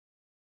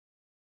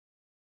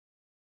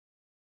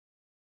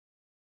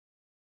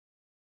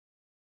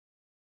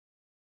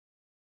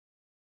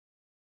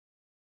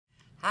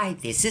Hi,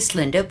 this is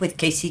Linda with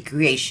KC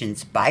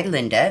Creations by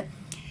Linda.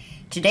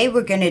 Today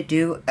we're going to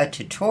do a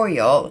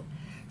tutorial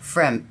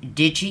from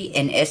Digi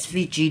and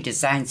SVG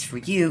Designs for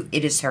You.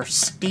 It is her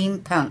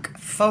Steampunk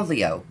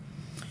Folio.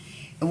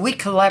 We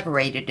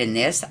collaborated in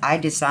this. I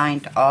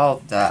designed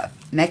all the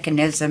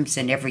mechanisms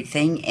and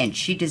everything, and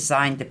she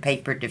designed the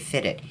paper to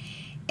fit it.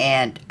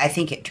 And I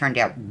think it turned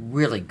out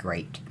really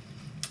great.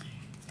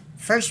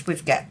 First,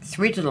 we've got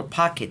 3 little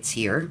pockets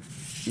here.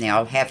 They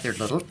all have their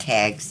little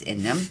tags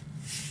in them.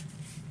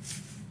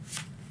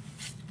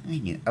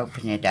 When you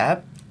open it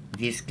up,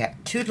 you've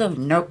got 2 little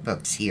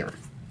notebooks here.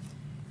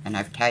 And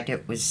I've tied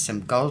it with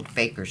some gold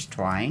baker's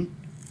twine.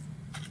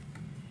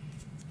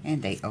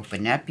 And they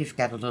open up. You've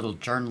got a little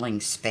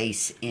journaling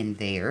space in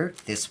there.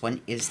 This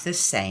one is the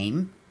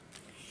same.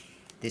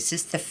 This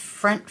is the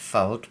front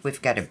fold.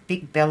 We've got a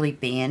big belly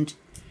band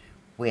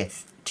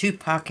with 2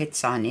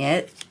 pockets on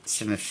it,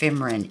 some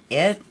ephemera in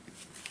it,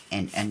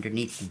 and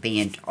underneath the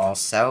band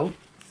also.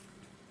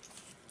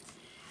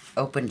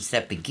 Opens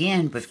up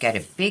again. We've got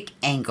a big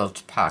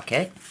angled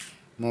pocket,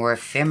 more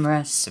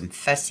ephemera, some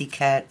fussy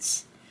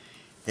cuts.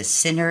 The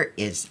center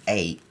is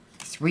a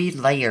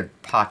 3-layered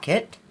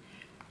pocket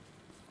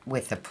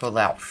with a pull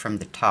out from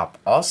the top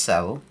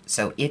also,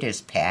 so it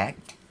is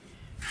packed.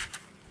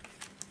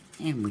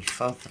 And we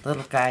fold the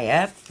little guy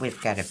up.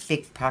 We've got a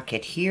big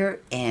pocket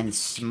here and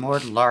some more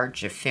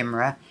large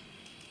ephemera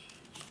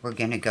we're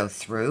going to go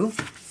through.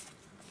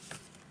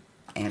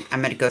 And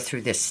I'm going to go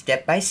through this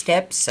step by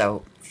step,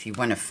 so if you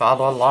want to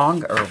follow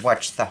along or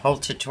watch the whole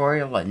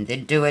tutorial and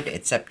then do it,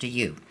 it's up to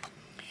you.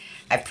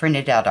 I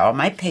printed out all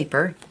my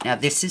paper. Now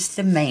this is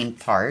the main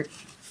part,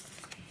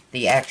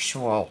 the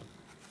actual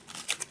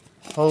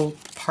whole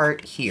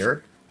part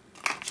here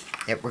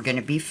that we're going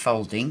to be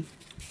folding.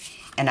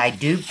 And I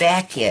do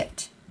back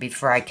it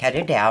before I cut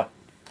it out.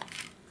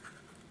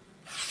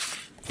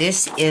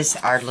 This is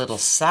our little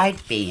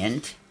side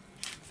band.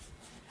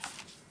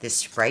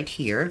 This right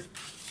here.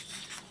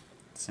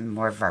 Some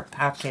more of our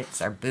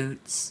pockets, our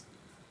boots.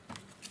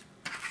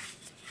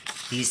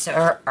 These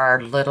are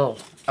our little,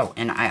 oh,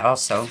 and I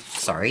also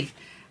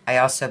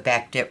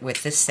backed it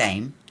with the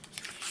same.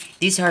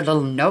 These are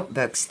little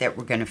notebooks that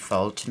we're going to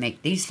fold to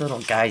make these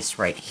little guys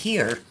right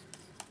here.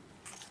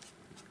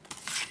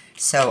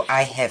 So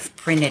I have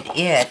printed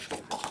it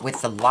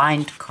with the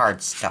lined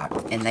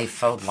cardstock, and they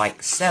fold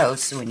like so,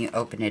 so when you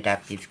open it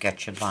up, you've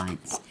got your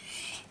lines.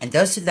 And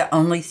those are the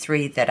only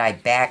 3 that I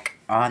back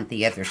on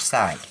the other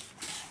side.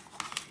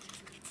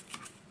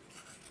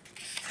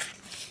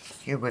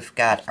 Here we've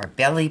got our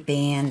belly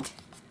band,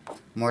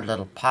 more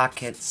little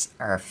pockets,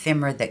 our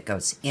ephemera that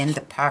goes in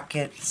the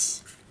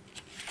pockets.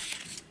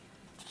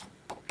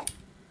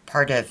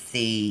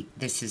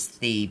 This is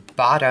the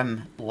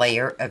bottom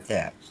layer of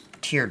the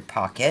tiered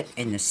pocket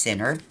in the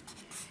center.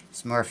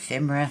 Some more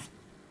ephemera,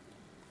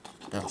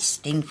 little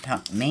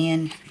steampunk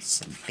man,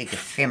 some big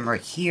ephemera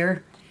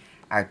here.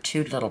 Our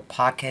 2 little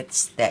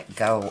pockets that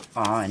go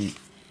on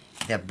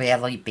the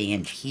belly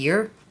band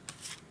here.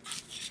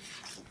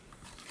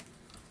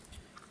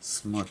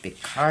 Some more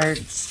big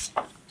cards,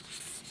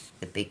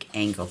 the big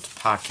angled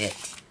pocket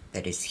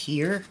that is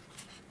here,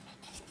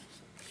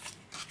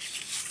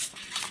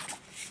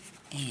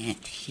 and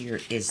here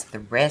is the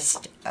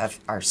rest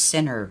of our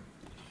center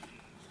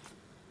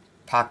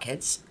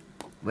pockets.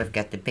 We've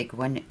got the big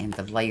one and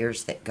the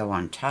layers that go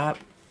on top,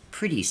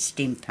 pretty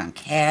steampunk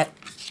hat,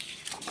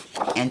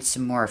 and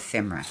some more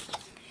ephemera.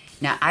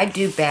 Now I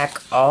do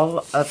back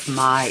all of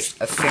my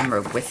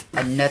ephemera with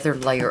another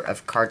layer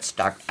of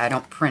cardstock. I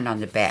don't print on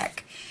the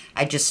back.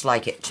 I just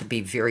like it to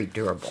be very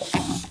durable.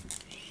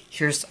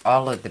 Here's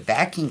all of the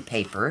backing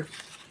paper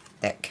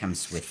that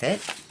comes with it.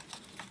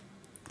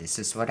 This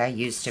is what I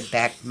use to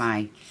back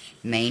my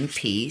main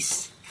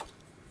piece.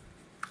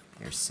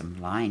 There's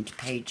some lined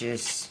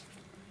pages,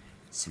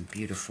 some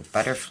beautiful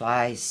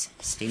butterflies,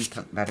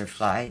 steampunk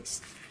butterflies,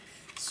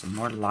 some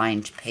more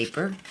lined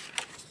paper,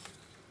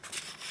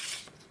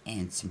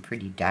 and some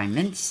pretty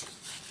diamonds.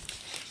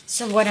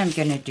 So what I'm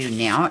going to do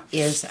now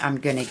is I'm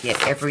going to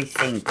get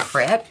everything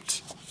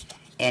prepped.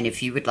 And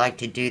if you would like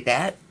to do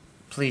that,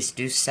 please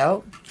do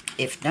so.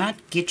 If not,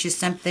 get you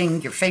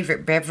something, your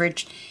favorite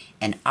beverage,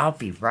 and I'll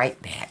be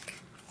right back.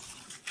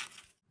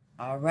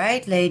 All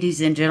right,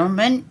 ladies and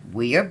gentlemen,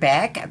 we are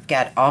back. I've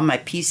got all my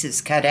pieces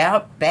cut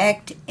out,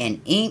 backed,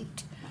 and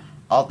inked.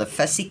 All the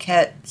fussy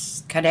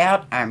cuts cut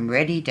out. I'm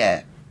ready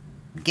to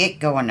get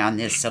going on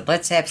this, so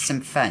let's have some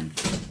fun.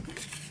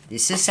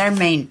 This is our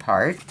main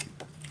part.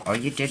 All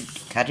you did,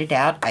 cut it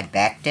out. I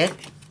backed it.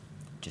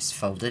 Just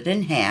fold it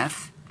in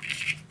half.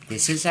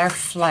 This is our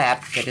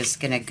flap that is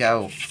going to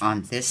go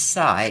on this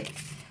side.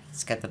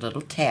 It's got the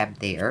little tab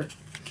there.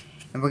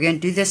 And we're going to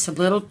do this a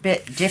little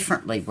bit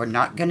differently. We're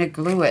not going to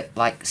glue it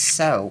like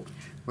so.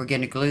 We're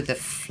going to glue the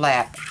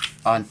flap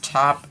on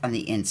top on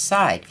the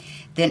inside.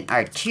 Then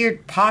our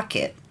tiered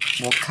pocket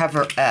will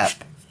cover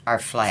up our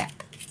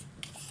flap.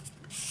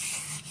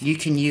 You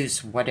can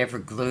use whatever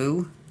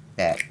glue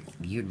that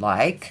you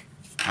like.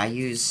 I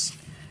use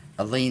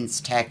Aleene's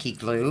Tacky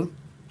Glue.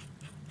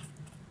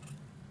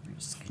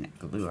 going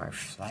to glue our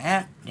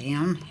flap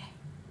down.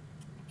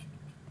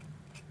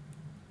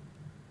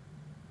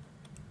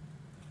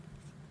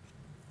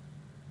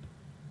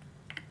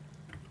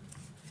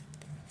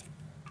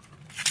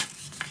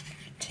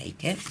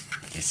 Take it.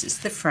 This is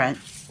the front.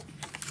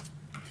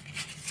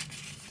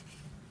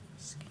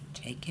 Just going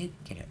to take it,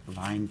 get it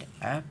lined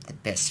up the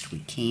best we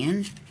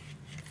can.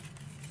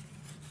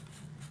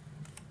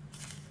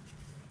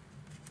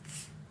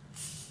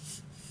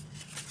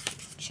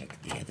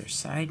 Check the other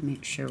side,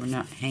 make sure we're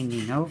not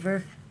hanging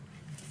over.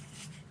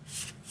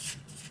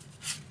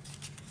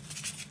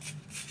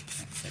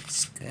 That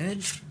looks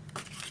good.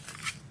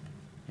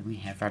 Then we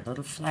have our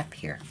little flap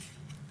here,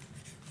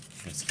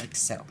 just like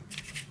so.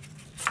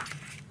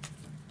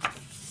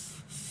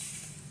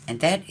 And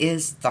that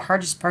is the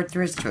hardest part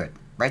there is to it,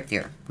 right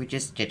there. We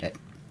just did it.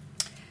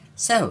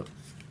 So,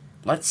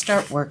 let's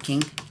start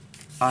working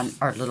on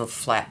our little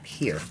flap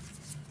here.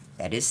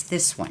 That is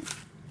this one.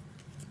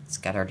 It's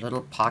got our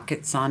little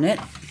pockets on it.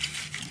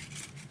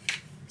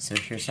 So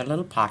here's our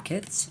little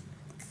pockets.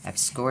 I've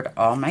scored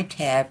all my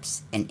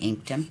tabs and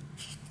inked them.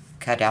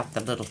 Cut out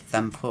the little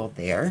thumb pull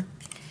there.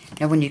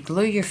 Now when you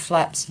glue your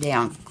flaps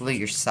down, glue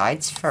your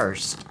sides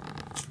first,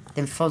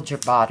 then fold your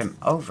bottom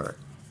over.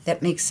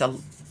 That makes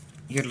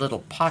your little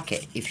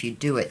pocket. If you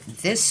do it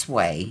this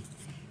way,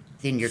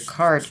 then your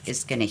card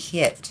is going to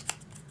hit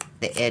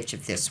the edge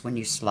of this when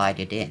you slide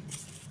it in.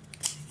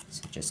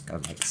 So just go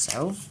like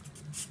so.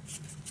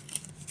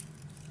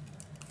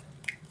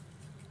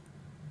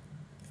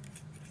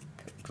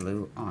 Put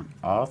glue on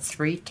all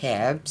 3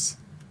 tabs.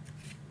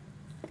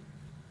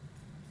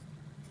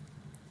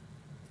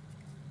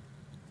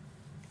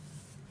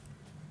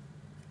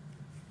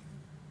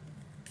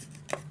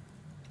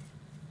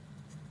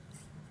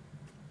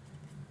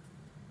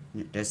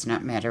 It does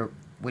not matter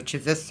which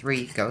of the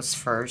 3 goes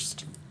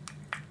first.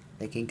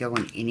 They can go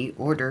in any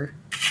order.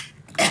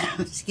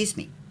 Excuse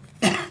me.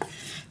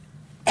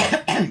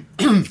 In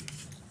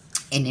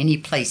any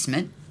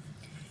placement.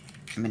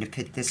 I'm going to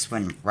put this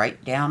one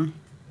right down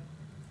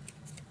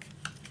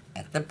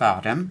at the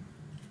bottom.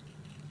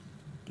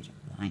 Get it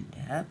lined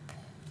up.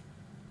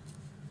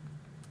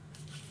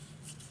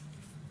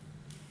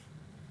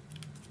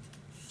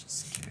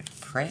 Just give it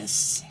a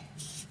press.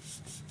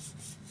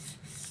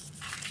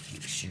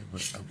 Make sure we're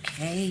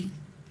okay.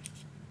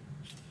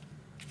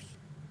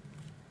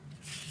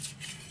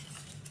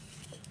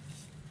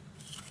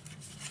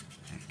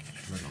 I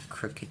got a little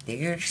crooked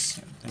there,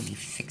 so let me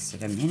fix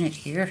it a minute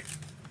here.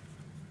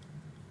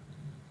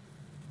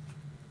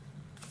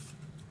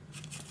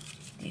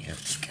 There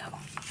we go.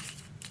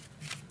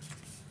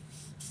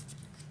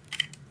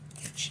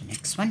 Get your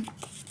next one.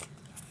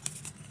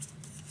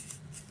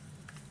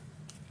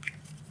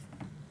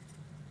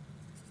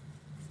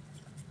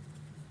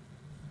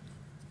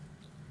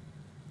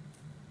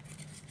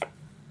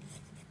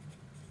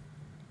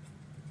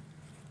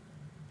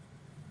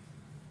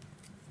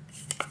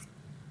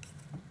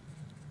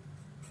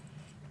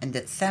 And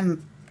the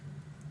thumb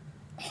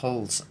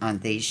holes on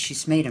these,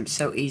 she's made them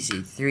so easy.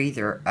 They're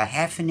either a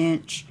 1/2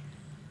 inch,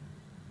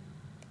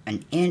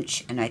 an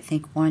inch, and I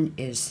think one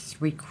is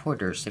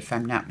 3/4, if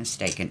I'm not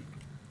mistaken.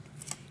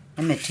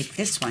 I'm going to take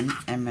this one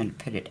and I'm going to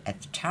put it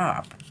at the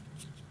top.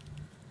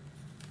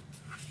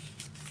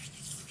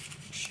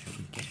 Make sure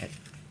we get it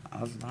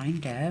all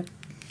lined up.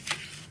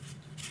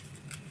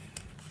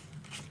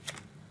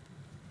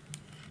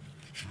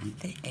 On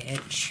the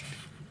edge.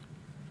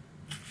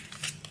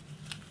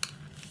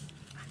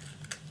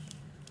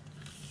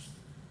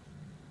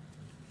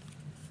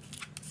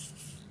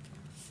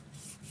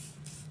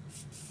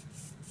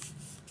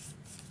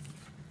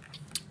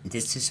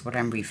 This is what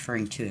I'm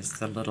referring to as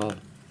the little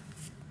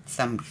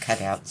thumb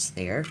cutouts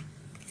there.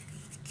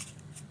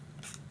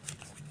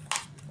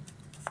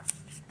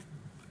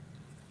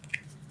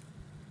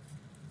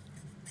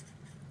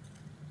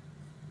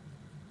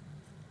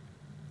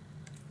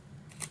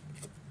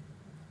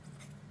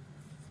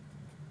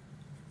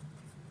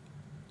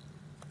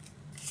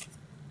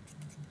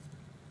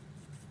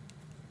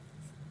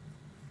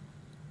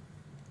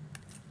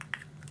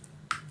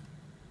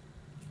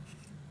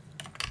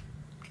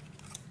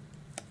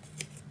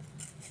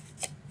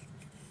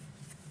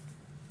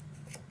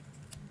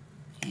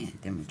 And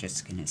then we're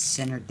just going to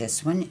center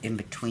this one in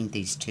between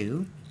these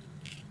 2.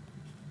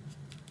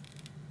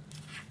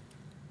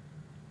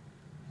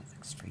 That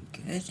looks pretty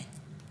good.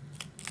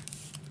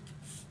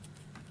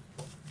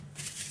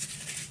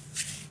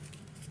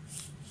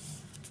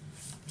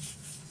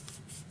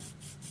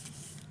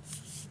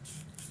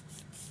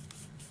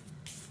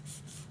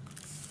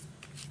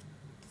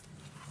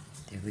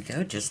 There we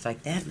go, just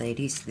like that,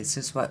 ladies. This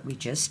is what we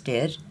just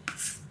did.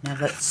 Now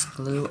let's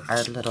glue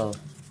our little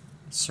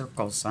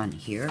circles on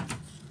here.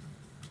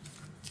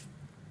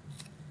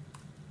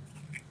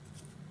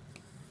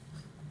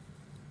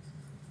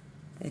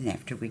 And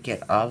after we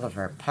get all of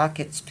our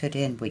pockets put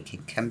in, we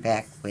can come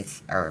back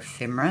with our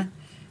ephemera.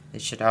 They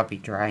should all be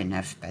dry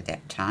enough by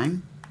that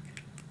time.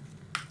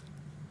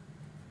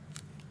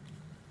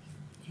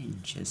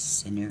 And just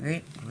center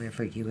it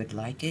wherever you would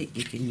like it.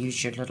 You can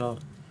use your little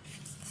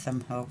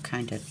thumb hole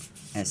kind of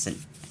as a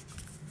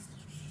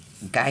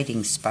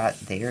guiding spot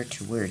there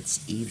to where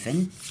it's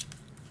even.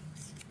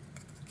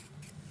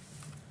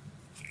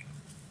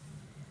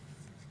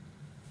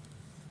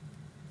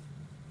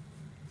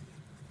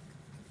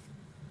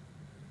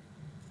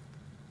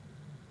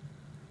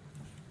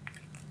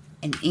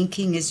 And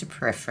inking is a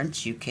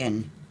preference. You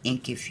can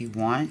ink if you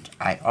want.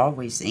 I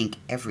always ink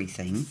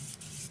everything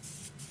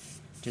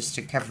just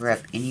to cover up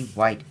any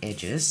white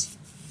edges.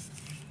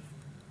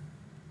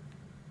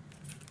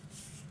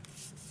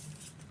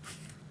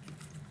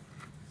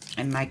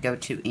 And my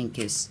go-to ink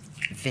is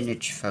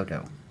Vintage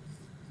Photo.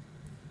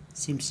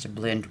 Seems to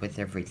blend with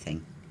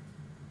everything.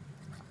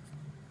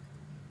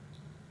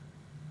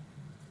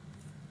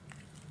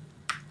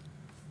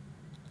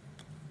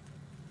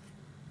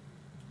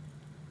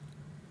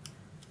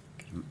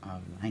 Get them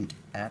all lined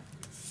up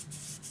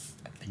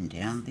and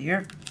down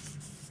there.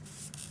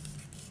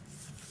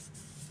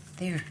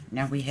 There,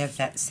 now we have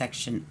that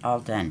section all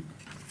done.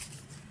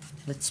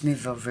 Let's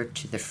move over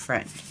to the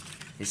front.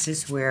 This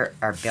is where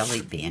our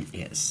belly band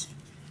is.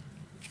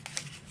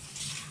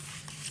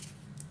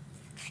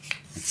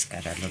 It's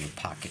got our little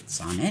pockets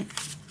on it.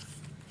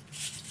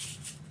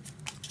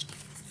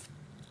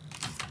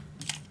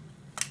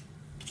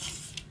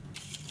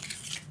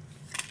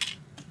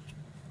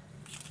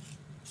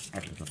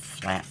 Our little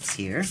flaps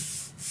here.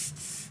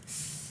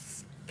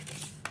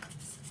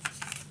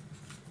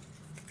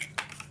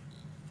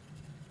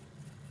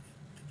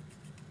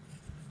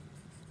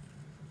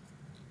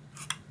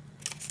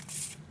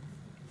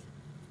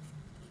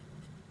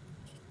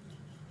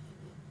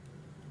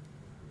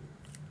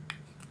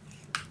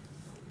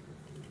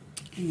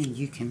 And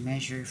you can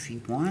measure if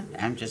you want.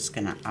 I'm just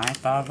going to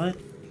eyeball it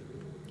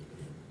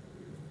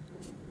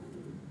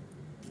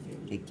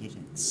to get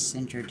it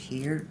centered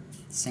here.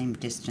 Same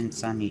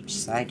distance on each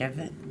side of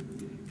it.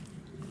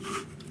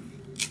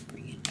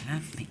 Bring it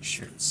up, make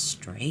sure it's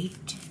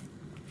straight.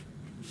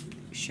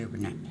 Make sure we're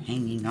not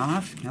hanging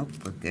off. Nope,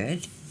 we're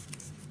good.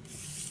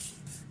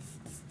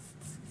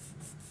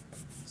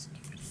 Let's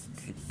give it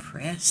a good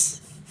press.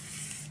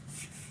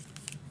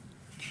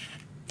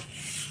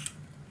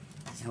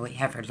 Now we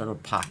have our little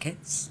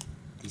pockets,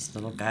 these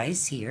little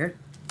guys here.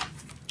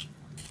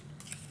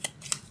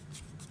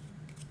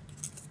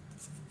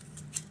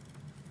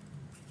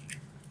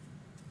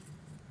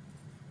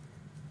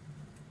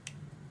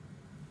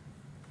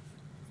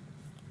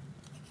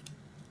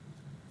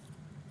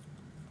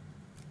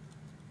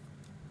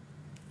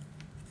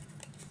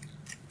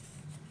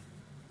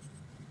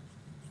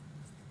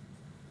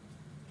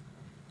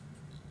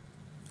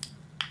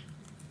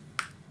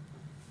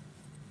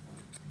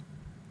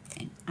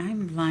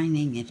 I'm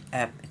lining it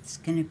up. It's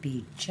going to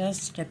be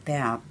just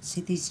about,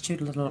 see these two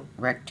little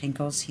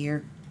rectangles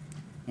here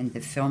in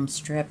the film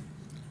strip?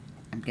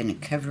 I'm going to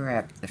cover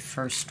up the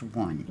first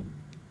one.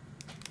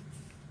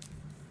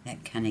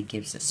 That kind of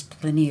gives us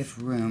plenty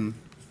of room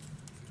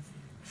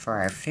for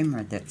our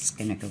ephemera that's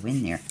going to go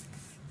in there.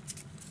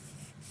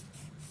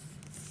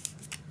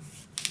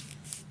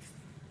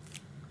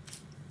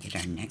 Get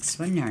our next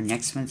one. Our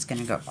next one's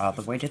going to go all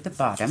the way to the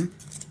bottom.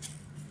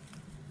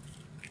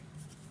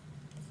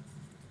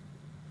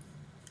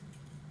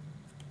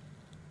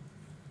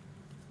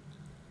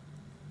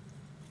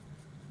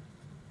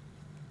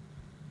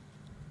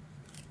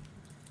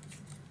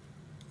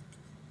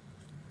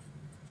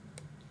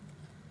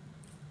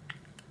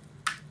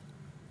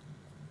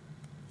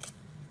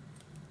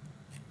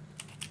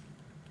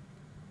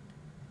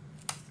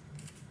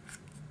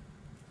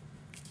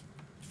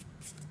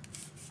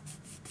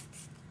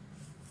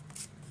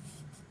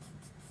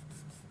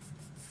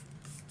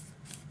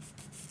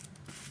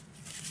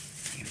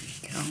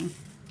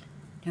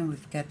 Now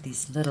we've got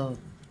these little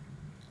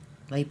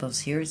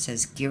labels here. It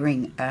says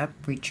gearing up,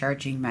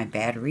 recharging my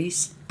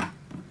batteries.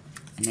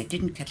 And I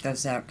didn't cut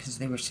those out because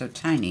they were so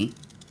tiny.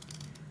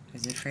 I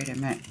was afraid I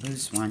might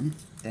lose one.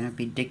 Then I'd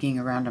be digging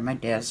around on my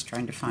desk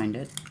trying to find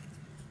it.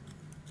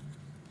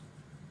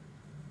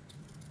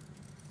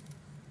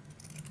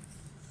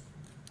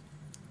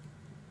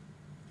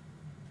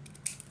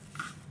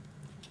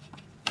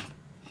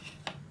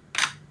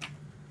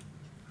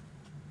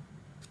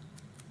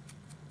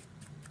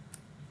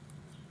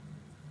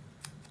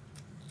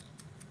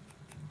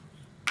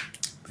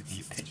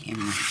 Put him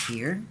right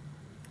here.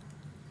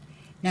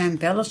 Now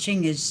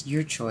embellishing is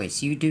your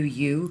choice. You do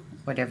you,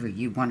 whatever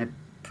you want to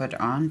put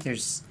on.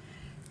 There's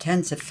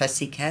tons of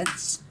fussy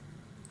cuts.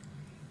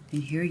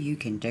 And here you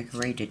can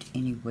decorate it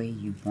any way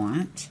you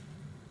want.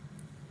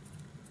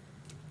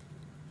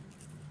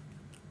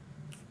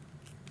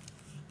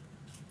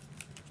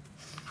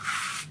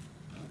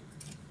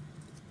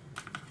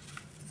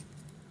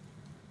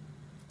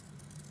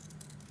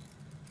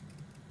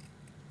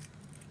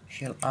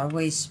 You'll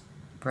always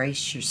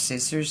brace your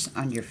scissors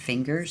on your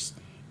fingers.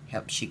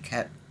 Helps you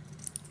cut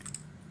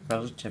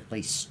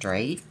relatively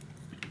straight.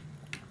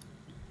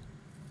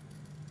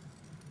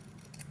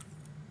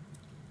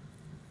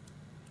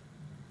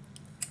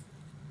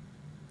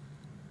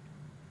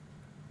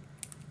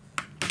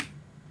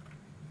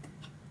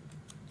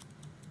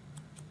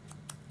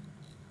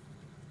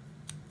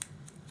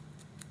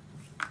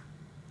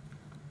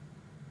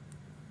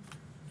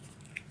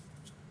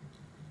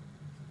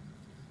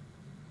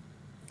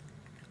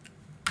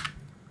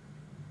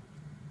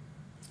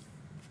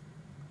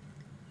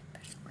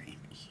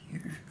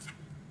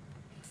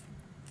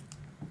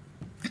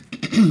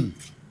 and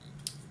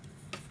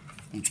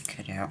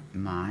cut out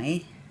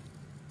my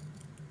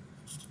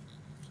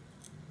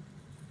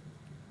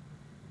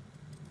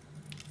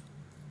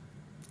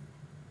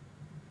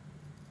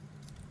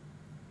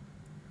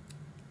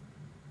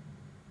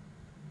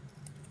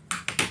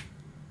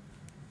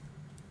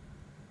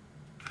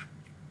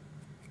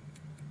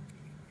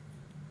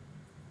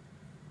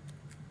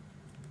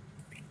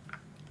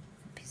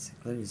piece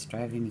of glue is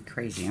driving me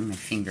crazy on my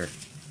finger.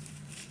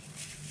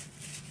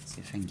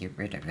 See if I can get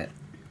rid of it.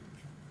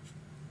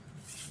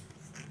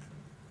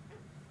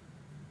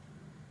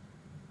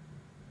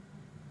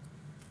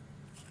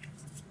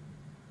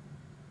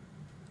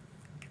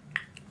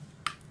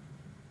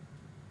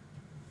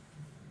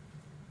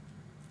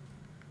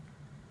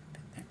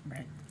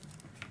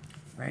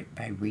 Right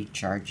by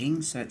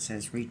recharging, so it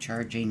says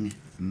recharging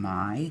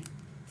my.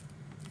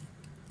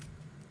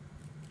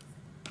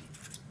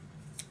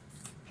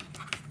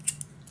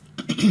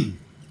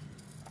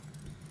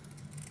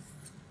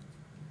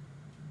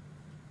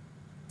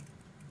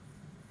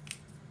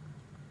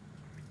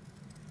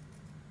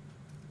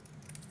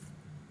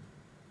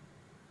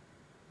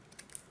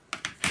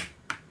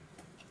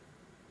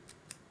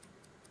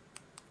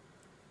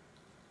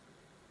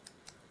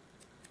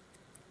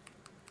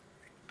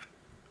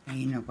 Now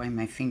you know why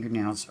my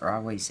fingernails are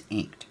always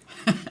inked.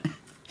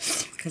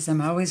 Because I'm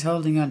always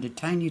holding on to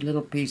tiny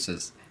little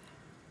pieces.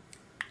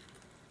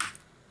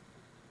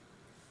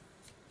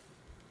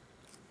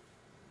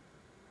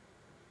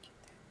 Get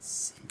that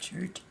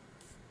centered.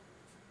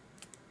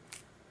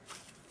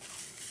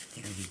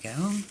 There we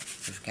go.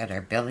 We've got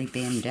our belly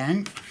band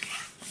done.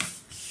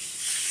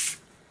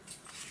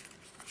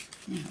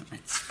 Now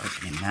let's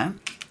open him up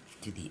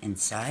to the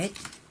inside.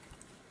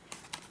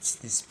 It's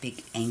this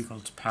big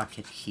angled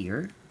pocket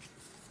here.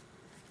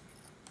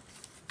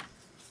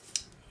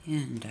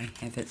 And I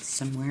have it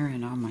somewhere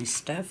in all my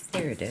stuff.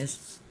 There it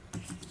is.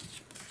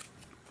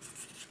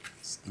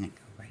 It's going to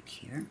go right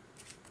here.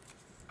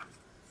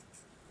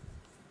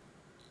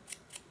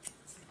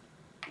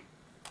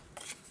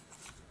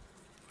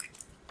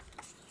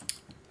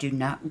 Do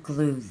not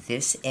glue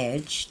this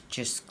edge,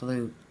 just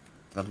glue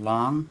the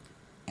long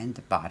and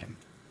the bottom.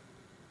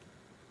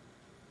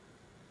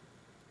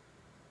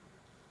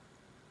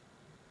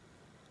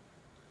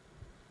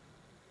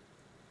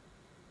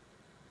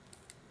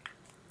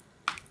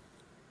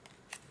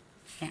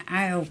 Now,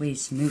 I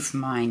always move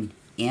mine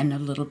in a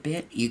little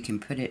bit. You can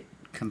put it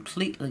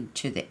completely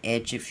to the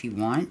edge if you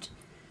want,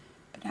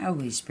 but I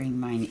always bring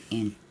mine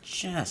in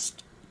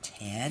just a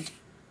tad.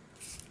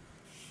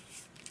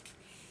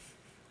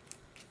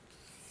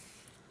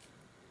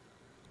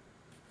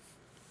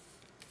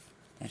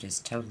 That is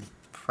total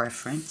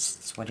preference.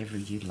 It's whatever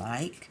you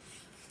like.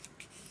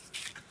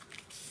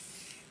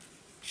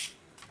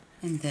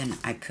 And then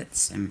I put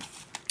some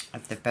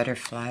of the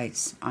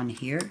butterflies on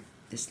here.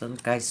 This little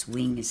guy's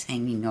wing is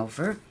hanging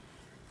over.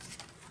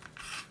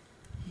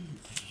 And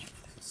I have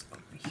those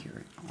over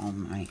here in all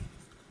my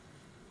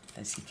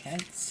fuzzy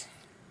cuts.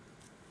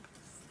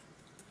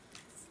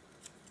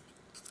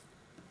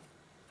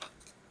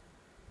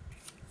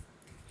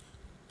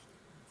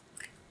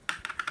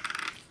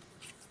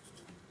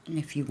 And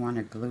if you want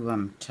to glue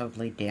them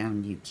totally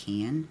down, you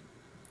can.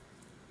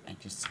 I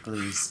just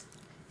glue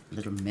a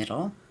little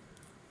middle.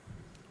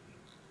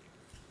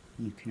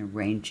 You can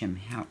arrange them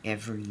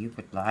however you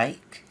would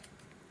like.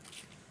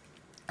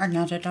 Or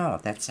not at all.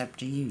 That's up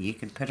to you. You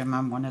could put them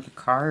on one of the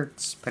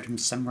cards, put them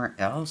somewhere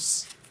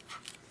else.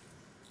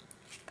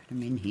 Put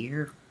them in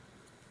here.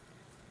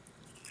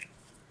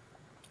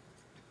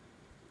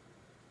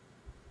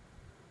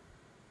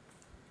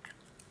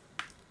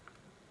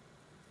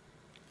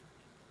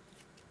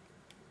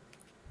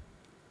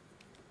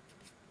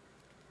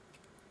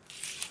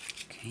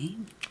 Okay,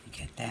 we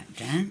get that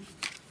done.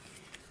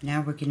 Now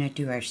we're going to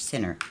do our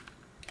center.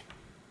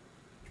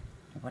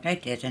 What I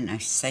did, and I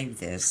saved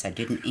this, I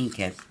didn't ink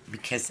it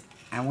because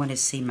I want to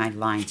see my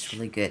lines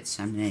really good.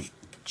 So I'm going to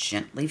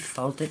gently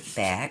fold it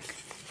back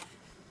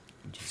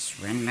and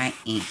just run my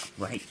ink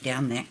right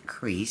down that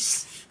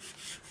crease.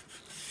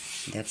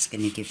 That's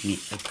going to give me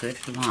a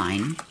good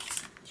line.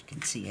 You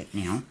can see it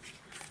now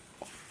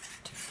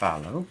to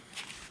follow.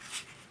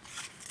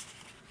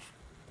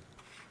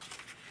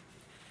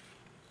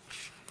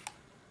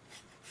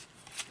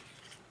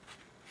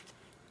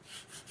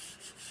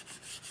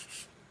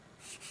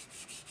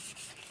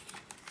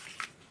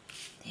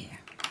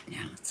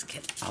 Now let's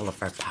get all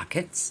of our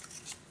pockets.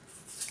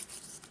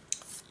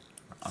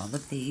 For all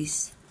of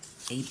these,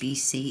 A, B,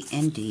 C,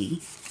 and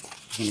D.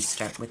 We're going to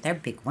start with our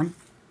big one.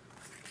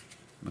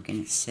 We're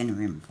going to center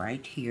him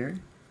right here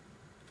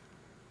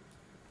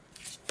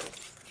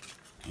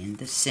in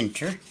the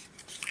center.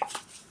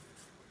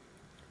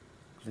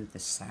 Glue the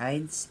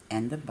sides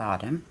and the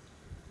bottom.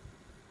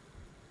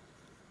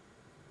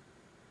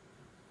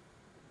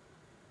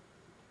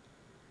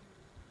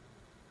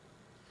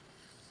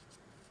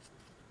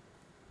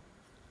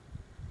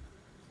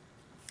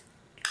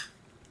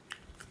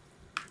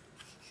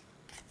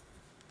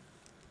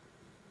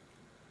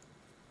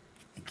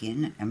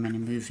 Again, I'm going to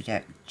move it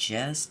up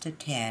just a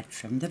tad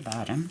from the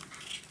bottom.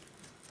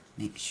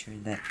 Make sure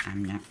that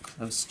I'm not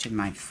close to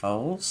my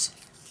folds.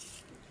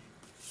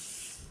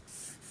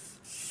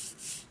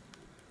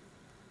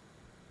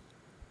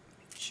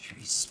 Make sure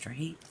he's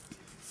straight.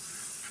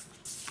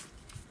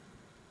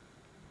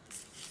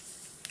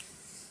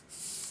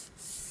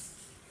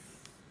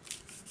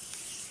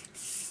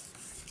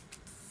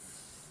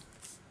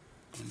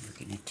 And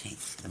we're going to take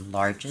the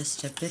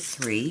largest of the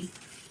three.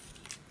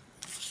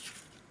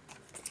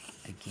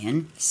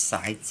 Again,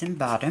 sides and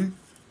bottom.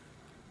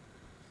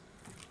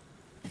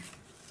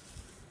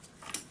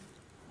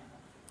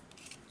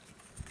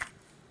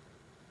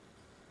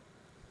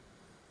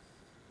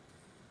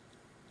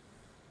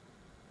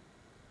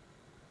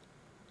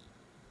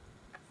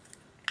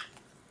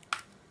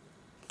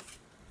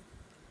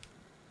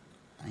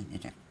 Line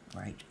it up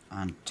right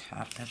on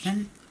top of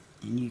them.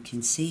 And you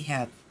can see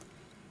how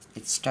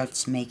it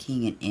starts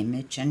making an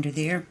image under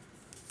there.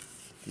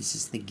 This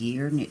is the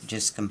gear, and it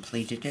just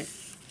completed it.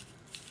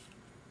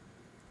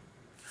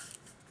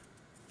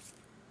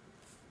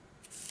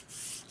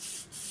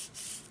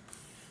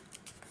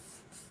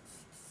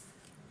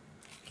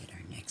 Get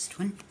our next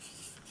one.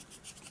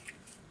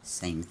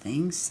 Same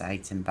thing,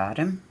 sides and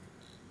bottom.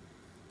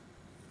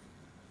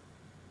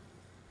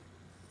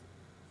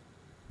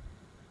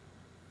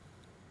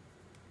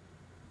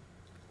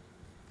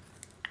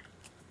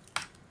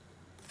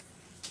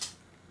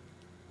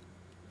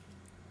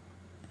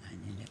 Line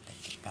it up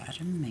at the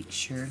bottom. Make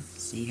sure,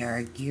 see how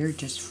our gear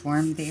just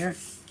formed there?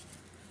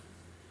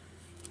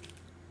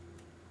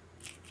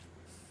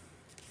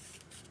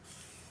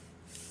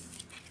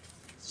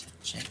 So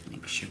check,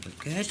 make sure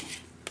we're good.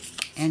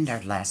 And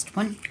our last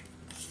one.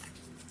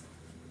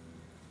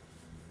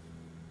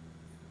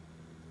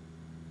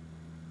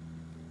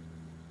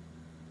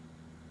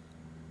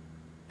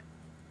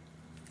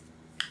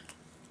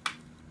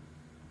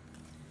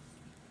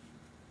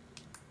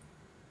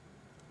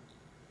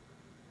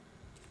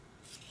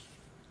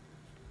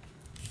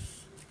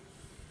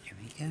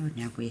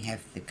 Now we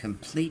have the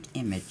complete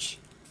image.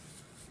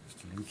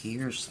 The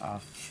gears all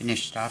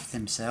finished off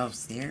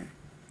themselves there.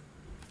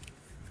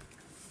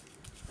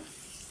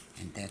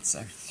 And that's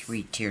our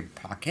three-tiered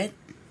pocket.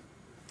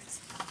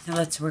 Now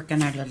let's work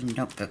on our little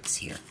notebooks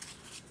here.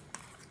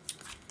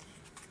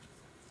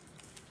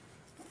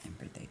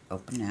 Remember, they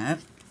open up.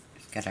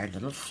 We've got our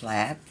little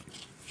flap.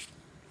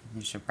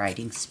 There's a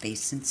writing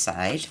space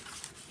inside.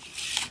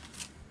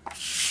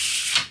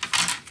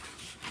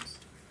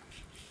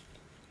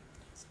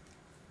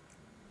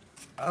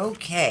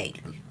 Okay,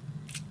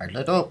 our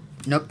little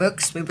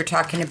notebooks we were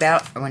talking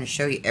about, I want to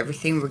show you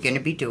everything we're going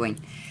to be doing.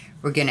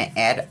 We're going to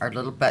add our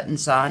little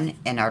buttons on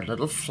and our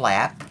little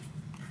flap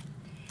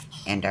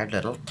and our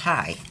little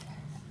tie.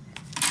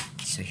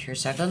 So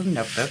here's our little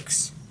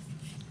notebooks.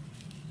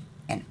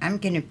 And I'm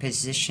going to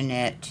position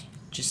it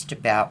just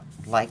about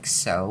like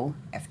so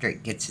after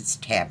it gets its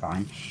tab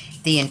on.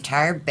 The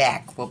entire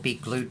back will be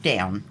glued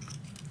down.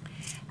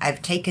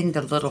 I've taken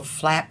the little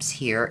flaps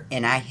here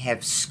and I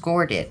have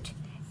scored it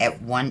at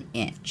 1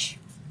 inch.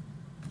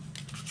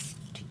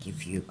 To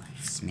give you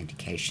some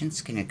indication,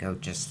 it's going to go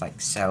just like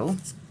so.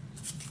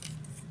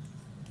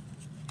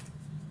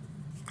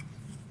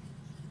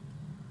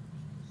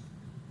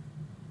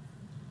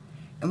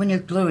 And when you're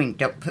gluing,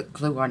 don't put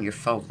glue on your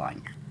fold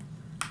line.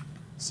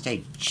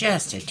 Stay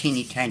just a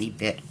teeny tiny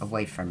bit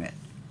away from it.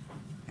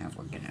 Now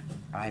we're going to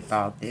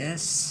eyeball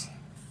this.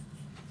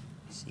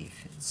 See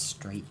if it's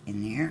straight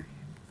in there.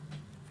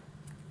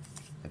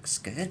 Looks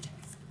good.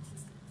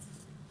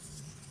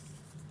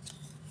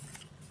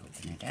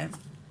 Open it up.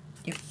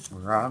 Yep,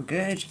 we're all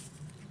good.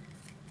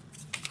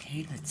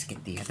 Okay, let's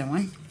get the other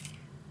one.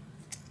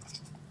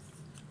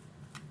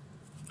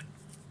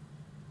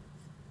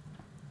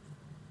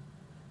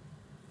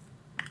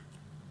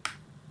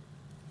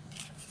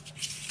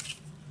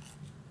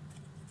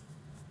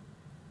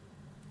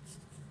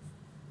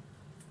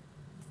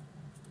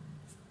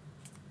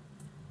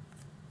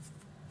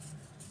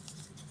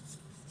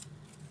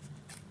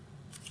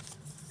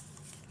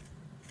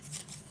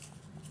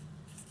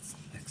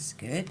 Looks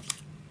good.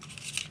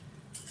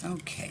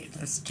 Okay,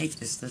 let's take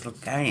this little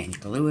guy and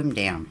glue him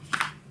down.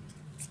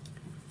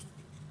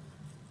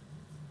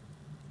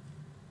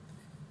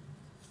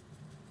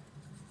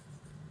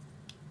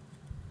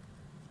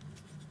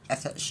 I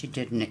thought she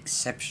did an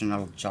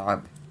exceptional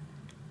job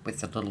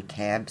with the little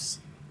tabs.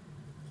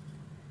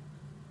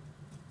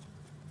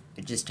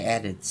 It just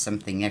added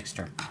something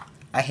extra.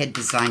 I had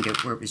designed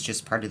it where it was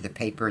just part of the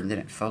paper and then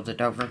it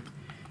folded over,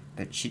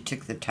 but she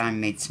took the time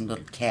and made some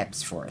little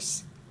tabs for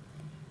us.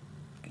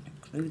 I'm going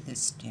to glue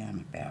this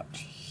down about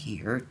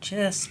here,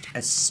 just a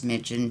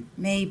smidgen,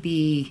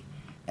 maybe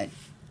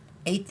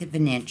 1/8 of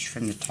an inch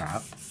from the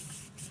top.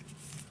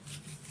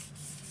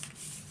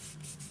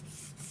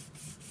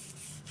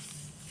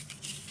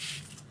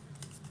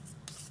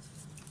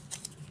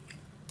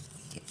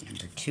 Get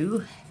number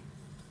 2.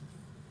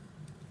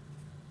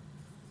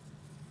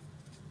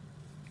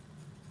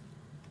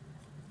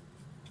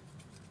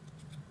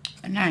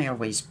 And I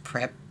always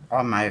prep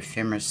all my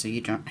ephemera so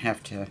you don't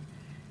have to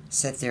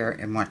sit there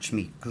and watch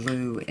me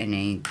glue and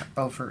ink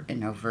over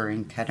and over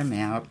and cut them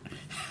out.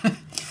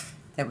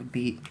 That would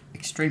be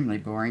extremely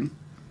boring.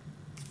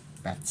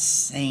 About the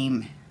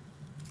same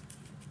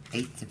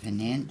 1/8 of an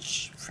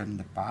inch from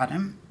the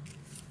bottom.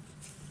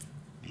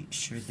 Make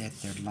sure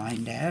that they're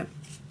lined up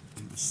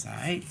on the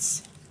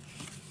sides.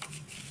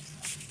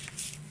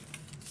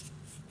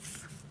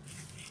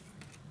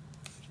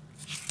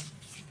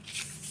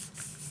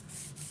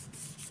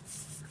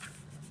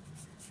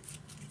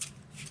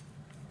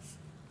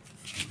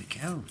 There we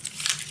go.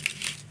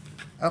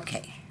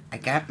 Okay, I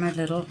got my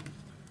little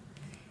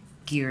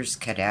gears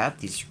cut out.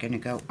 These are going to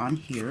go on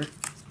here.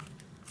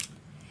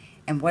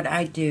 And what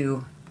I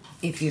do,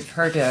 if you've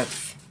heard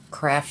of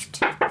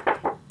craft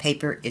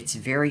paper, it's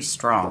very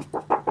strong.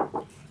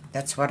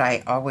 That's what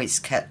I always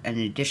cut an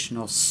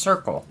additional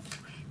circle,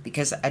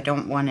 because I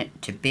don't want it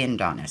to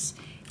bend on us.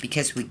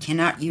 Because we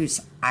cannot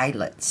use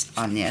eyelets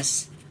on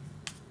this,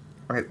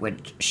 or it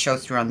would show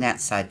through on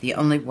that side. The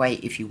only way,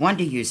 if you want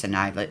to use an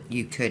eyelet,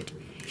 you could,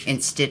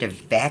 instead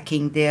of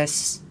backing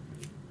this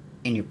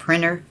in your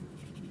printer,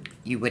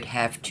 you would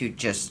have to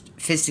just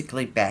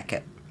physically back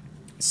it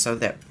so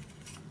that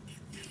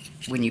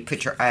when you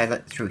put your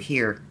eyelet through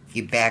here,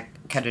 you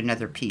cut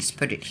another piece,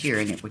 put it here,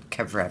 and it would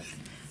cover up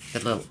the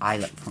little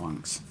eyelet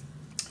prongs.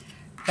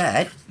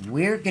 But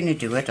we're going to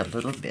do it a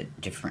little bit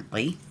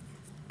differently.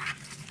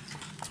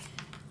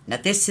 Now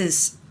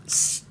this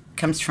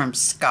comes from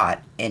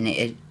Scott, and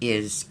it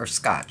is, or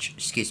Scotch,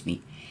 excuse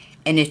me,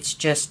 and it's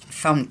just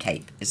foam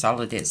tape is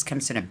all it is.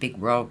 Comes in a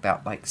big roll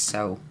about like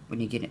so when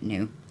you get it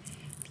new.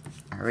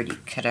 I already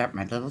cut out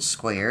my little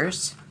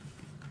squares.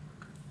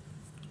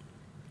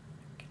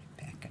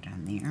 Back it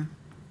on there.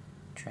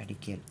 Try to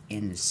get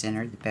in the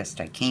center the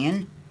best I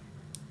can.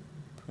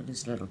 Pull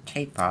this little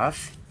tape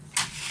off.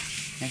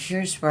 Now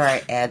here's where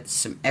I add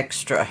some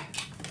extra.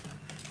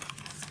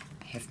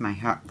 I have my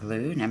hot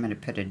glue, and I'm going to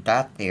put a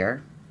dot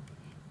there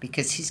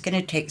because he's going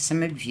to take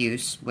some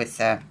abuse with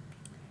the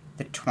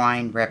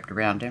twine wrapped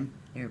around him.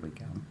 There we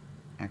go.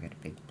 I got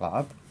a big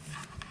blob.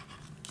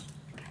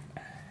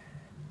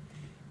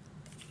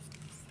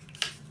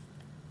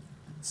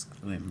 Let's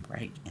glue him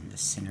right in the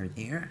center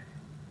there.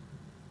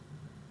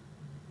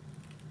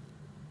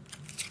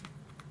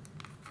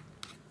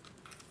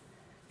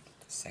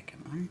 The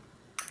second one.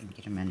 And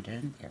get him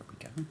undone. There we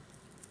go.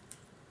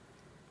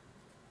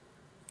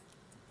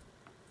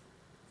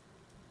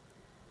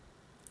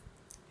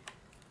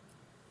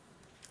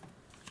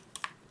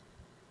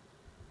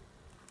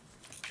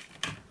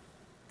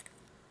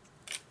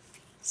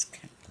 Let's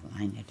kind of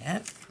line it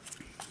up.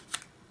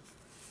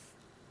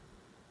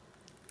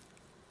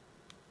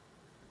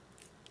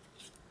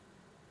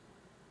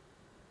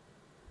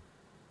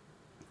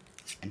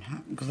 And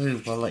hot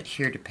glue will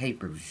adhere to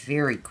paper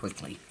very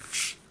quickly.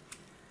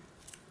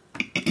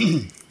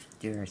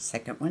 Do our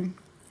second one.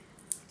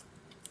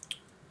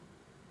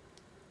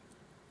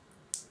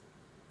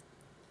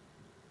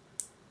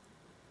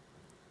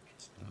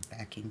 This little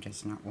backing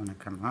does not want to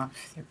come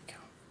off. There we go.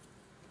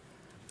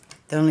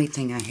 The only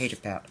thing I hate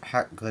about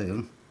hot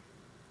glue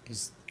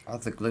is all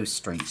the glue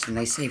strings. And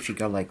they say if you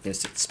go like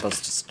this, it's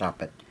supposed to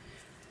stop it.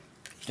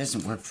 It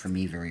doesn't work for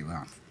me very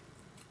well.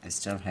 I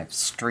still have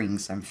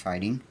strings I'm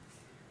fighting.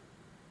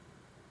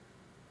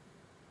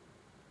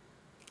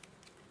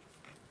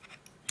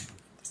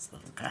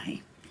 Little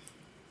guy.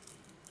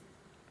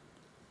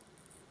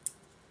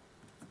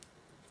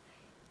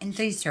 And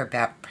these are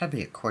about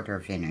probably 1/4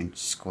 of an inch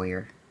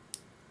square.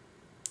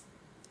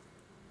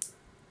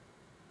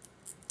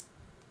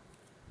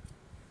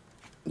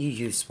 You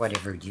use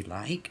whatever you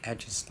like. I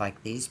just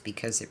like these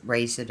because it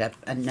raises it up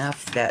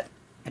enough that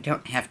I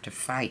don't have to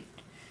fight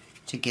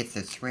to get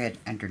the thread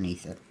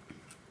underneath it.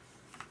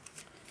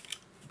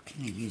 I'm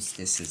going to use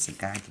this as a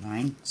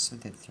guideline so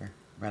that they're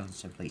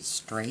relatively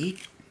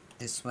straight.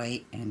 This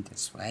way and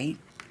this way.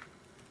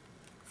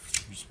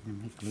 Here's one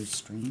of my glue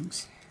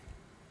strings.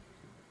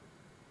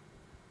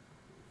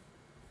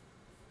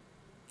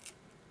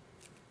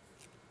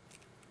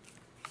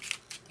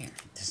 There,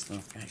 this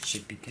little guy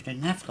should be good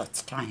enough.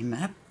 Let's tie him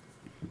up.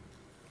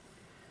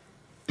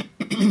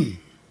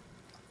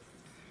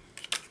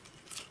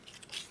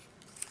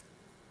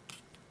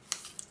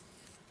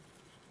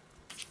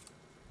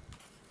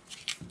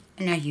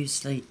 And I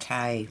usually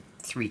tie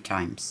 3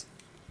 times.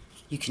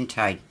 You can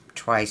tie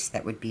twice,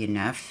 that would be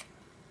enough.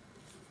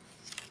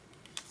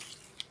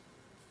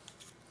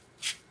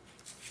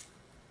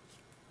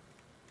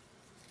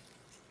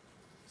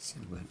 So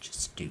we'll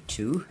just do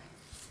 2.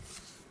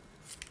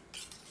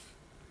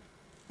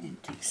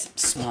 And take some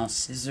small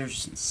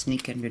scissors and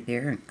sneak under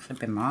there and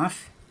clip him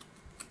off.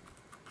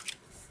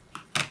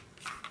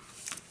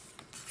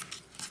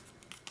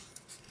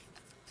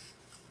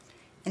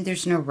 And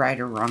there's no right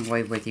or wrong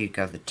way, whether you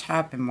go the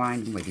top and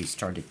wind, whether you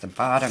start at the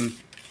bottom,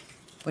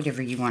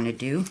 whatever you want to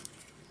do.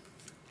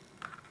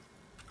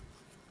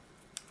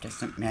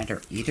 Doesn't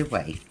matter either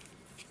way.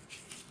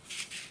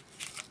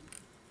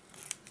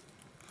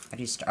 I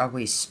just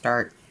always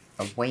start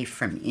away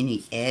from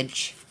any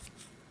edge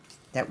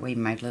That way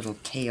my little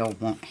tail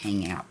won't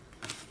hang out.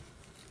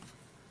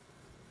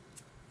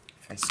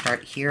 If I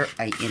start here,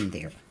 I end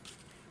there.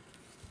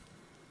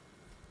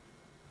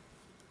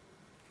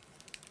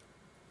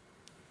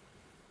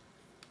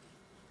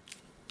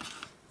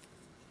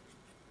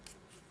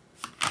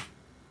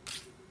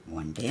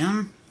 One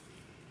down.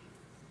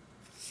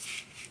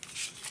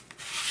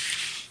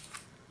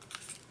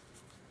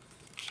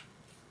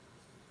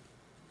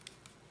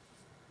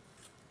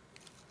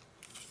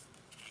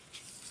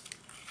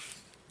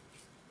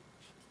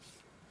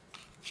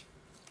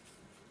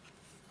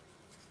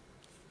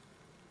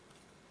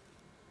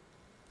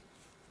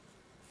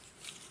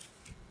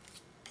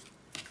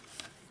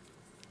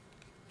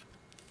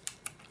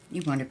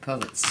 You want to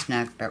pull it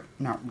snug, but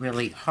not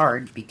really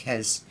hard,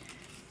 because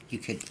you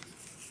could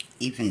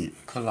even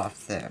pull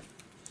off the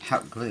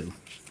hot glue.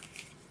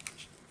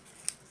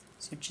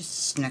 So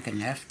just snug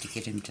enough to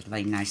get him to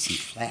lay nice and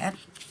flat.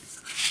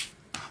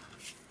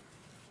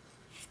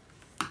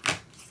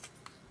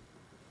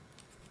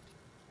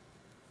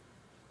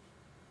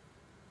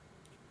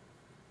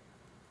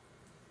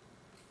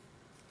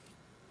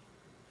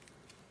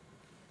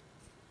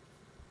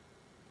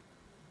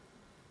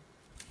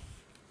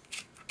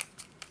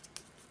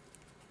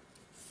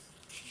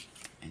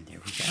 And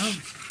there we go.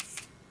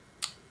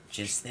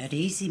 Just that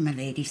easy, my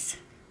ladies.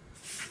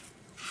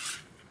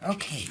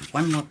 Okay,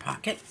 one more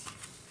pocket,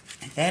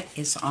 and that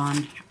is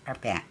on our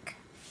back.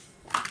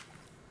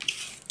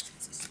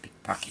 This big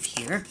pocket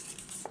here.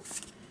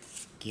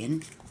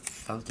 Again,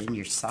 fold in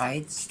your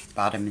sides.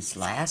 Bottom is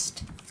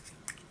last.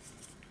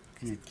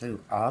 Going to glue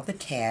all the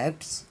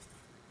tabs.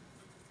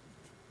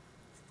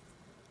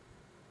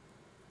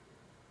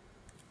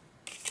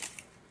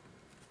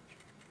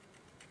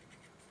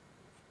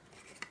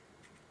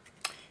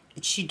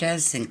 And she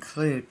does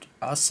include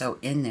also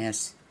in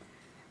this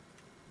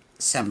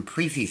some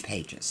preview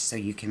pages, so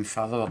you can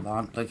follow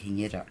along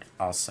looking at it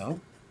also.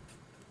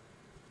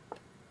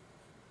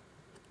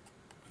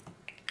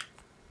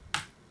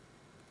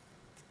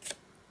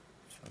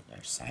 Fold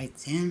our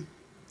sides in.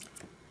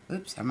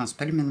 Oops, I almost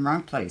put him in the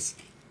wrong place.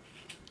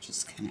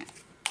 Just kind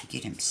of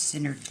get him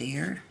centered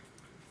there.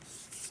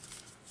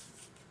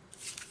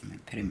 I'm going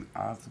to put him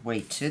all the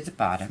way to the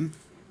bottom.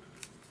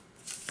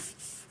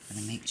 I'm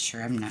going to make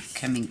sure I'm not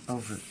coming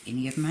over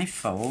any of my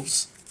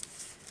folds.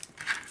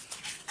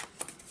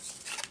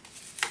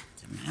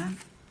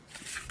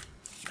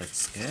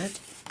 Looks good.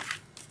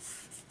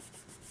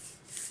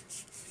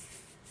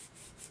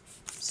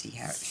 See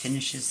how it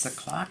finishes the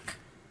clock?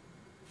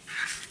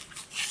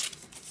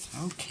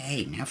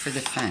 Okay, now for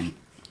the fun.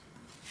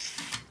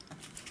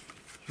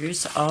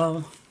 Here's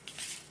all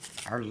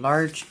our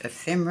large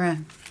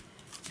ephemera.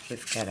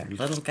 We've got our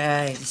little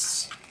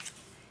guys.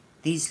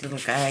 These little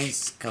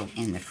guys go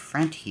in the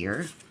front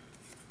here.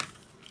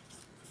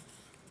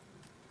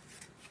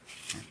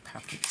 Our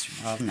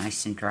pockets are all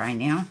nice and dry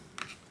now.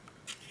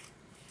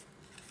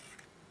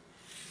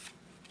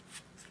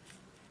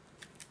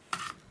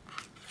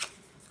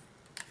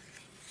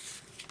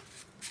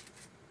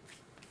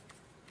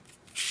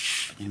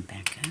 And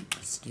back up.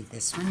 Let's do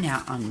this one.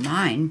 Now on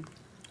mine,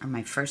 on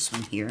my first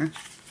one here,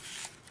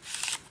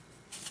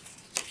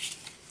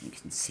 you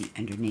can see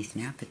underneath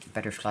now, put the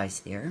butterflies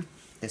there.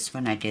 This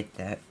one I did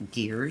the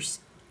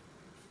gears.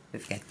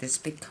 We've got this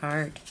big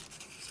card.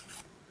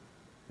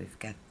 We've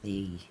got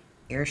the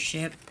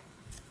airship.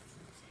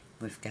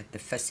 We've got the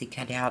fussy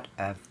cutout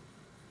of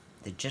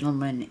the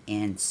gentleman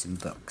and some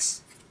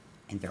books.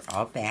 And they're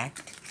all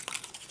backed.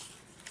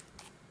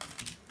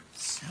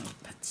 So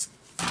let's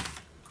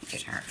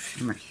get our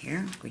ephemera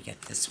here. We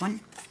got this one.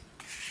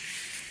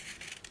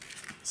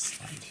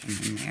 Slide him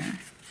in there.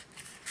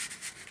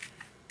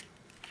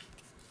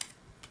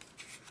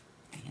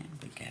 And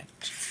we got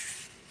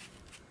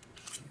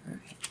here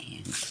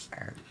and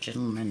our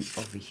gentleman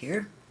over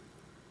here.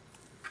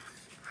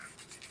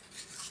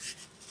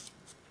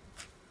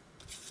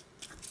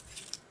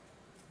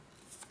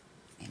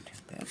 And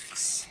our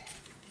books.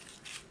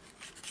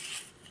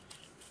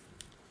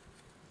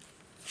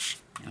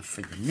 Now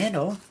for the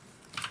middle,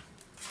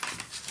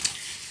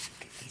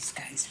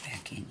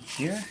 back in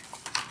here.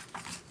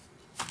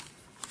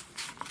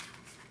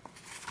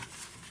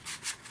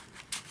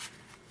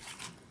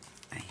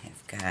 I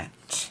have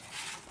got,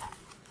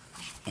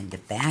 in the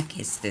back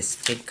is this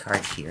big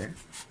card here.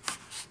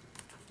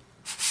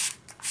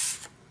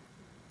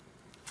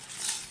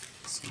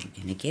 So you're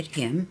going to get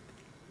him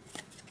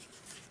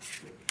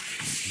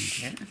in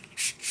here.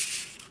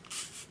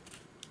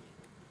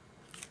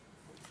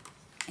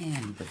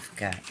 And we've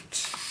got,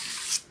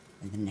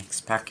 in the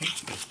next pocket,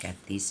 we've got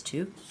these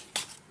two.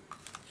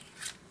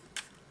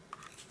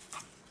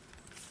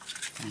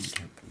 Find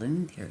our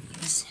balloon. There he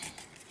is.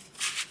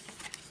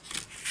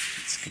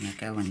 It's going to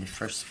go in the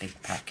first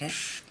big pocket.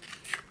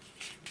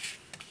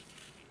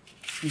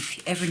 If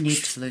you ever need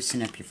to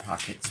loosen up your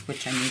pockets,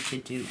 which I need to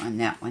do on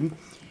that one,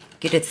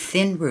 get a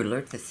thin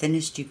ruler, the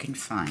thinnest you can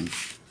find.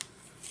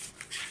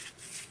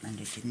 Run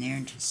it in there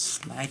and just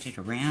slide it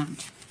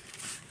around.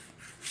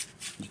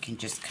 You can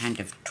just kind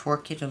of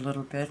torque it a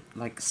little bit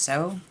like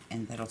so,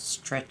 and that'll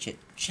stretch it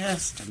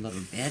just a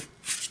little bit.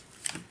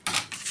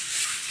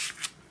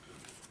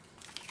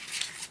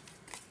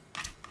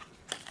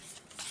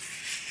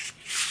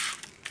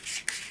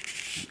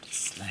 And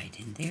just slide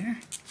in there.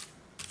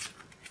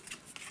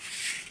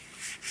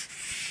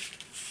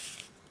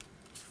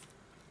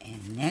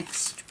 And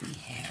next we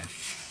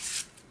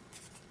have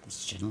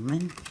this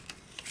gentleman.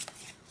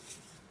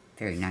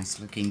 Very nice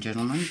looking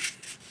gentleman.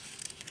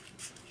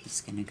 He's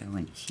going to go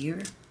in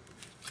here.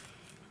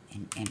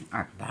 And in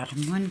our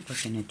bottom one, we're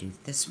going to do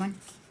this one.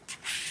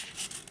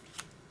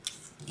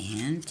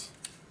 And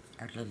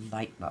our little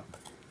light bulb.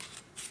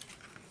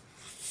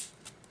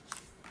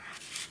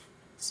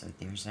 So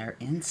there's our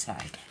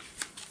inside.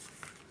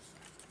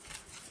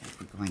 And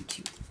we're going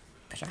to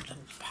put our little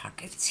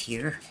pockets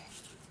here.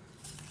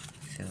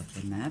 Fill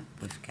them up.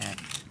 We've got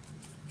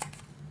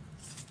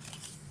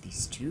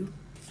these two.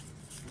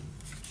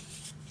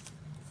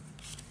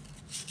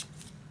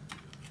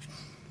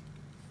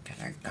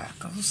 Got our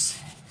goggles.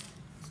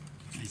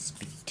 Nice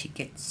big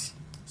tickets.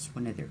 It's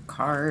one of their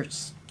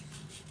cars.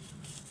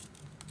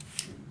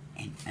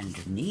 And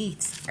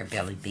underneath our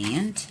belly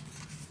band,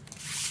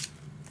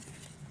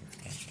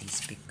 we've got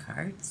these big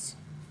cards.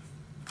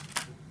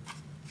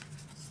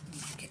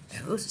 Look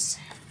at those.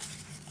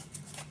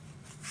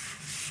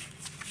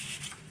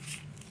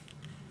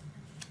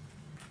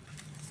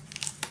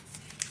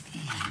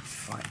 And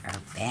for our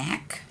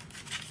back,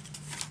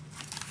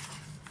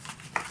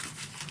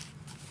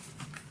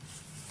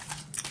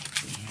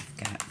 we have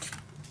got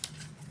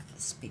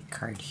this big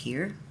card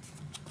here.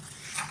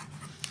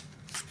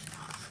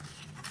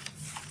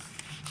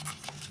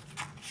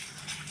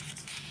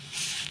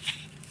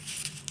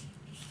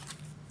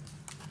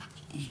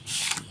 And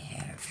we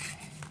have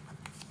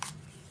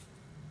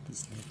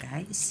these little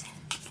guys.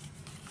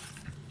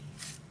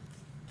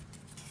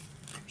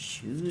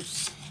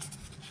 Shoes.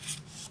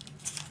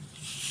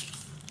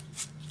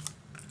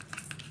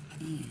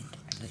 And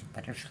a little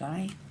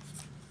butterfly.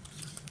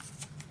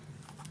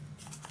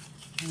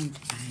 And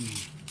I'm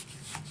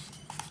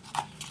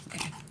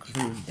going to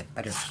glue the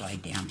butterfly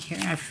down here.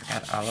 I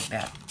forgot all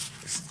about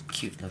this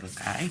cute little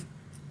guy.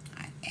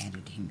 I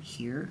added him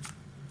here.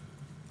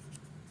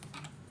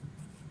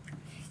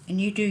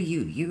 And you do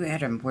you. You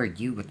add them where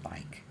you would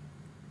like.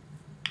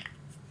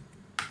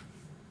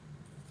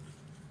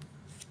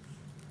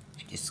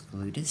 I just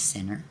glued his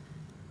center.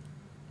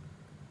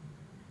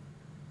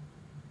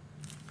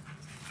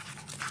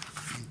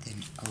 And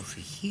then over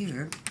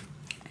here,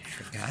 I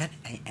forgot,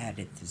 I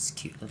added this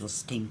cute little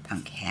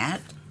steampunk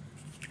hat.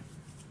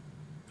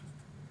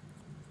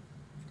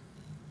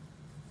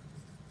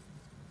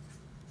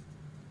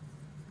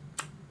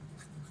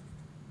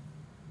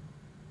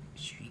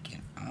 Make sure you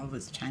get all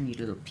those tiny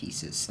little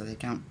pieces so they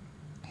don't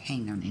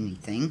hang on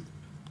anything.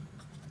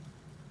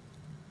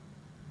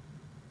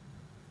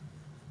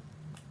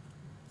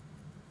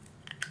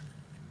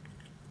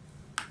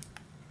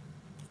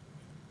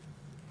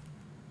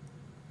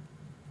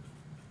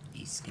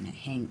 He's going to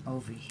hang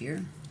over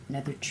here.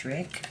 Another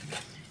trick,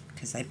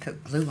 because I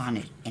put glue on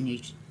it, and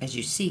as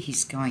you see,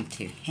 he's going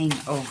to hang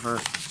over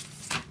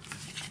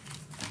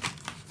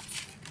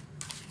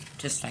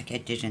just like I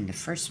did in the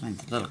first one,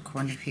 the little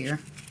corner here.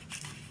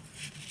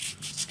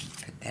 Just going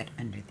to put that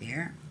under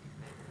there.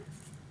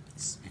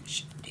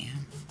 Smash it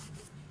down.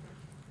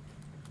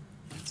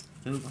 Let's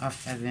glue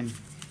off of him.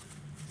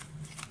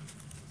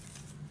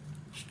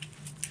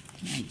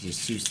 And I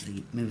just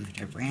usually move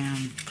it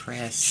around,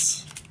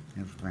 press.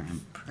 Move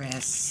around,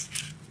 press.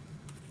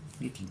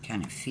 You can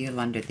kind of feel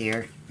under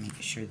there, make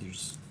sure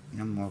there's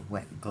no more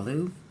wet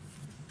glue.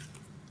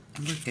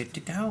 And we're good to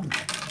go.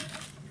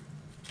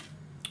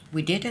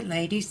 We did it,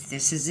 ladies.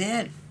 This is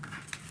it.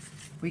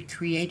 We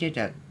created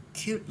a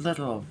cute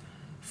little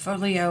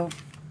folio.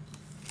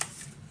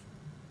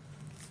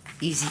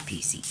 Easy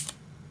peasy.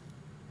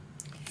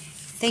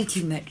 Thank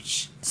you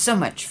so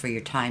much for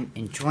your time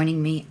in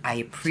joining me. I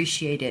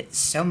appreciate it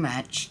so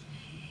much.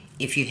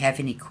 If you have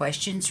any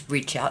questions,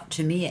 reach out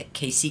to me at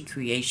Casey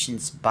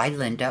Creations by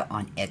Linda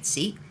on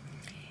Etsy,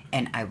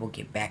 and I will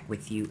get back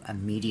with you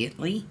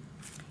immediately.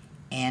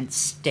 And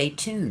stay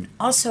tuned.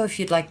 Also, if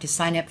you'd like to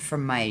sign up for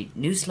my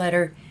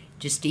newsletter,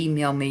 just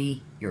email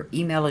me your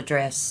email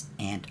address,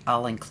 and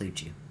I'll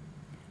include you.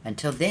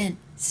 Until then,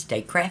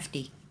 stay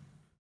crafty.